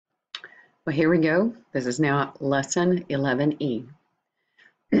Well, here we go. This is now lesson 11E.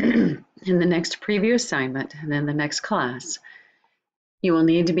 In the next preview assignment, and then the next class, you will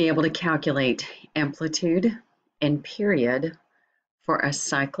need to be able to calculate amplitude and period for a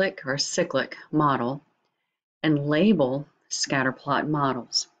cyclic or cyclic model and label scatterplot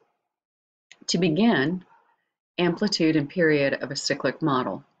models. To begin, amplitude and period of a cyclic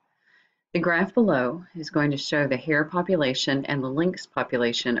model. The graph below is going to show the hare population and the lynx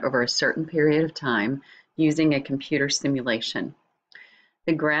population over a certain period of time using a computer simulation.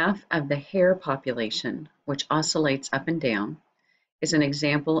 The graph of the hare population, which oscillates up and down, is an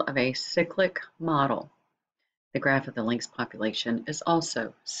example of a cyclic model. The graph of the lynx population is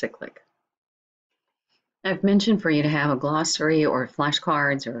also cyclic. I've mentioned for you to have a glossary or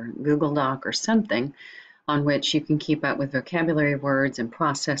flashcards or Google Doc or something on which you can keep up with vocabulary words and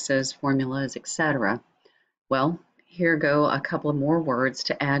processes, formulas, etc. Well, here go a couple of more words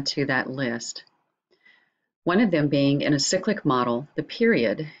to add to that list. One of them being, in a cyclic model, the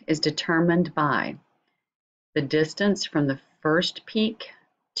period is determined by the distance from the first peak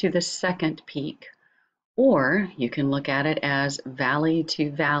to the second peak, or you can look at it as valley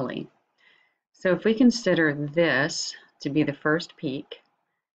to valley. So if we consider this to be the first peak,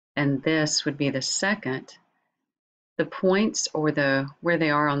 and this would be the second, the points or where they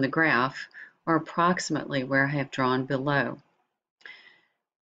are on the graph are approximately where I have drawn below.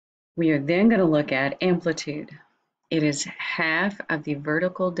 We are then going to look at amplitude. It is half of the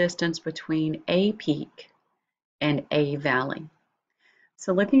vertical distance between a peak and a valley.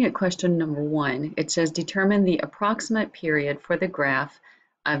 So looking at question number 1, it says determine the approximate period for the graph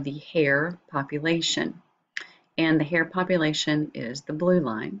of the hare population. And the hare population is the blue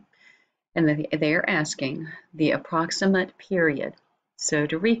line. And they are asking the approximate period. So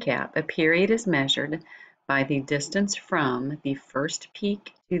to recap, a period is measured by the distance from the first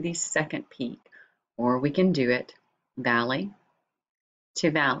peak to the second peak, or we can do it valley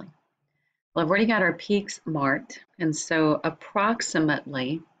to valley. Well, I've already got our peaks marked, and so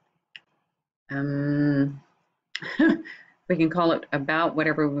approximately, we can call it about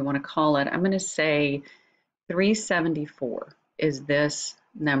whatever we want to call it. I'm going to say 374 is this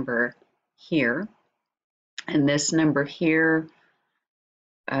number here, and this number here,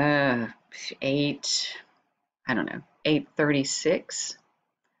 836,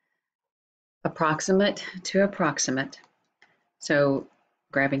 approximate to approximate. So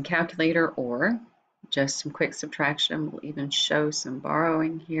grabbing calculator or just some quick subtraction, we'll even show some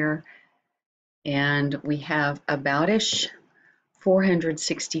borrowing here. And we have aboutish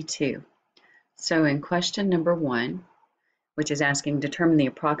 462. So in question number 1, which is asking determine the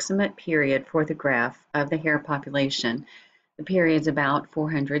approximate period for the graph of the hare population, the period's about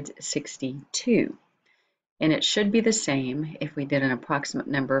 462. And it should be the same if we did an approximate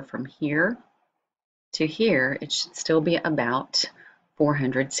number from here to here. It should still be about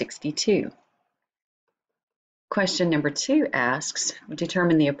 462. Question number 2 asks,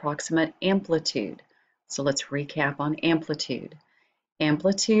 determine the approximate amplitude. So let's recap on amplitude.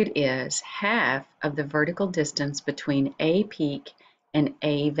 Amplitude is half of the vertical distance between a peak and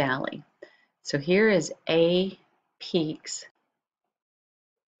a valley. So here is a peak's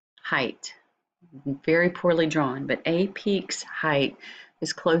height. Very poorly drawn, but a peak's height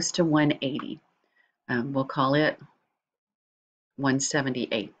is close to 180. We'll call it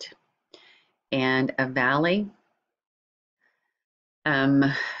 178. And a valley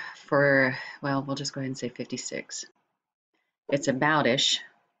we'll just go ahead and say 56. It's aboutish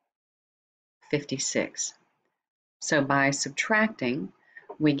 56. So by subtracting,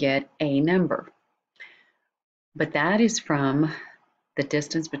 we get a number. But that is from the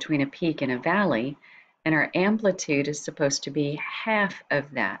distance between a peak and a valley, and our amplitude is supposed to be half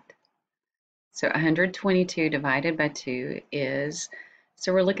of that. So 122 divided by 2 is,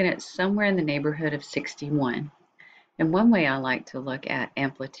 so we're looking at somewhere in the neighborhood of 61. And one way I like to look at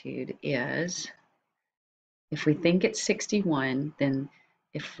amplitude is, if we think it's 61, then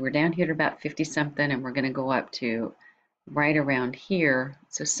if we're down here to about 50 something and we're going to go up to right around here,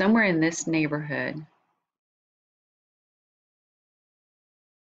 so somewhere in this neighborhood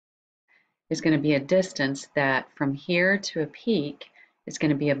is going to be a distance that from here to a peak is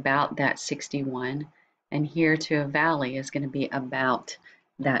going to be about that 61, and here to a valley is going to be about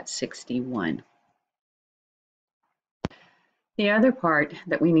that 61. The other part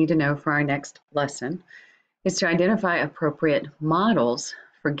that we need to know for our next lesson is to identify appropriate models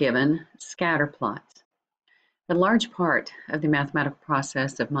for given scatter plots. A large part of the mathematical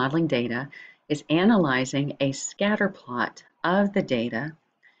process of modeling data is analyzing a scatter plot of the data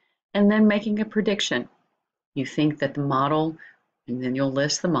and then making a prediction. You think that the model and then you'll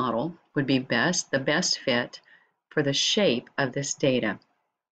list the model, would be the best fit for the shape of this data.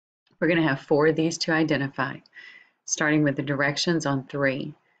 We're going to have 4 of these to identify, starting with the directions on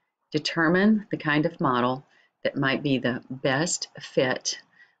 3. Determine the kind of model that might be the best fit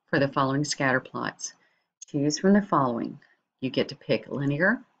for the following scatter plots. Choose from the following. You get to pick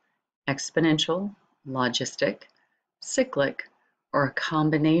linear, exponential, logistic, cyclic, or a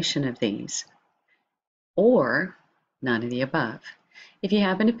combination of these, or none of the above. If you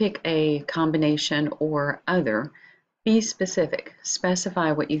happen to pick a combination or other, be specific.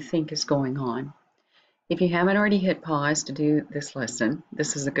 Specify what you think is going on. If you haven't already hit pause to do this lesson,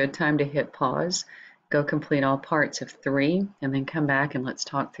 this is a good time to hit pause, go complete all parts of 3, and then come back and let's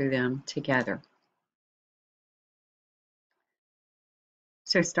talk through them together.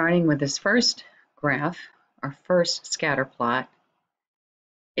 So starting with this first graph, our first scatter plot,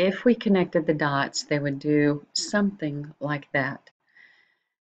 if we connected the dots, they would do something like that.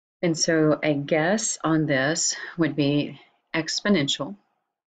 And so a guess on this would be exponential.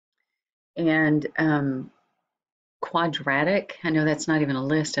 And quadratic, I know that's not even a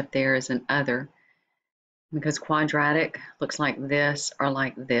list up there as an other, because quadratic looks like this or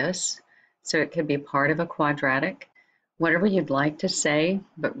like this. So it could be part of a quadratic, whatever you'd like to say,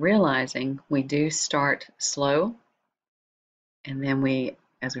 but realizing we do start slow, and then we,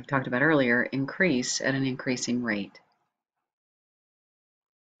 as we've talked about earlier, increase at an increasing rate.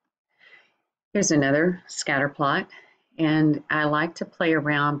 Here's another scatter plot, and I like to play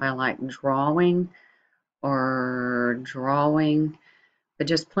around by like drawing, but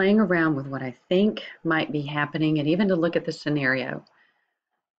just playing around with what I think might be happening, and even to look at the scenario.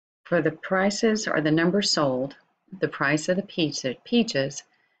 For the prices or the number sold, the price of the peaches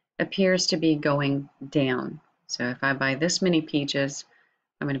appears to be going down. So if I buy this many peaches,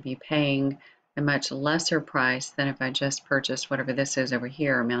 I'm going to be paying a much lesser price than if I just purchased whatever this is over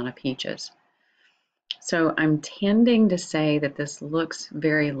here, amount of peaches. So I'm tending to say that this looks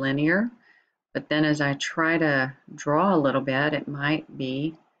very linear, but then as I try to draw a little bit, it might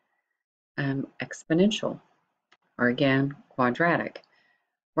be exponential, or again, quadratic.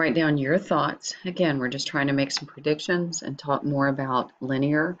 Write down your thoughts. Again, we're just trying to make some predictions and talk more about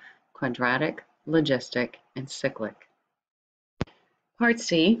linear, quadratic, logistic, and cyclic. Part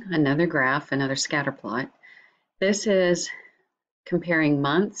C, another graph, another scatter plot. This is comparing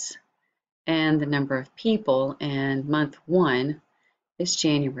months and the number of people, and month 1 is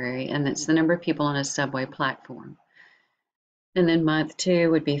January, and that's the number of people on a subway platform. And then month 2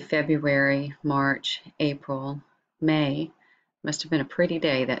 would be February, March, April, May. Must have been a pretty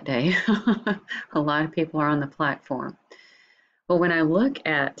day that day. A lot of people are on the platform. Well, when I look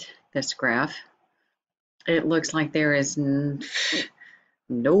at this graph, it looks like there is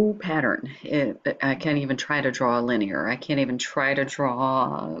no pattern. I can't even try to draw a linear. I can't even try to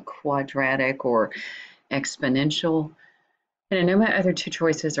draw a quadratic or exponential. And I know my other 2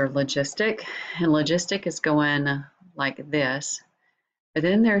 choices are logistic, and logistic is going like this, but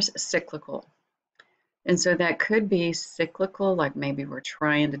then there's cyclical. And so that could be cyclical, like maybe we're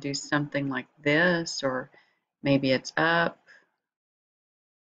trying to do something like this, or maybe it's up.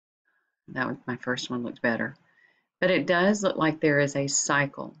 That was, my first one looked better. But it does look like there is a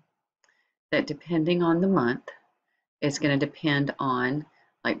cycle that, depending on the month, is going to depend on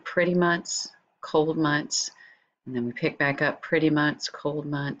like pretty months, cold months, and then we pick back up pretty months, cold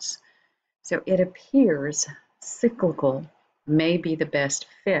months. So it appears cyclical may be the best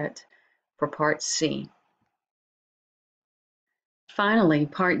fit for Part C. Finally,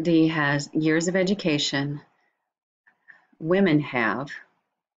 Part D has years of education women have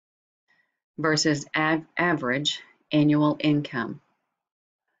versus average annual income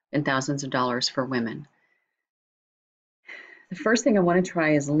in thousands of dollars for women. The first thing I want to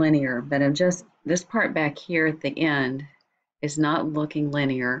try is linear, but I'm just, this part back here at the end is not looking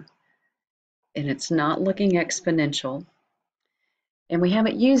linear, and it's not looking exponential. And we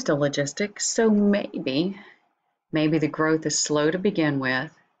haven't used a logistic, so maybe the growth is slow to begin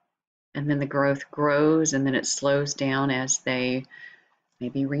with, and then the growth grows, and then it slows down as they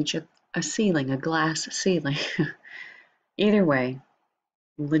maybe reach a ceiling, a glass ceiling. Either way,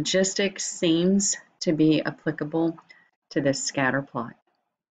 logistics seems to be applicable to this scatter plot.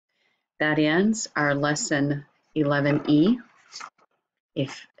 That ends our lesson 11E.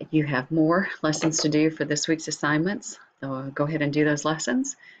 If you have more lessons to do for this week's assignments, go ahead and do those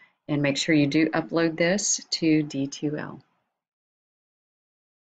lessons, and make sure you do upload this to D2L.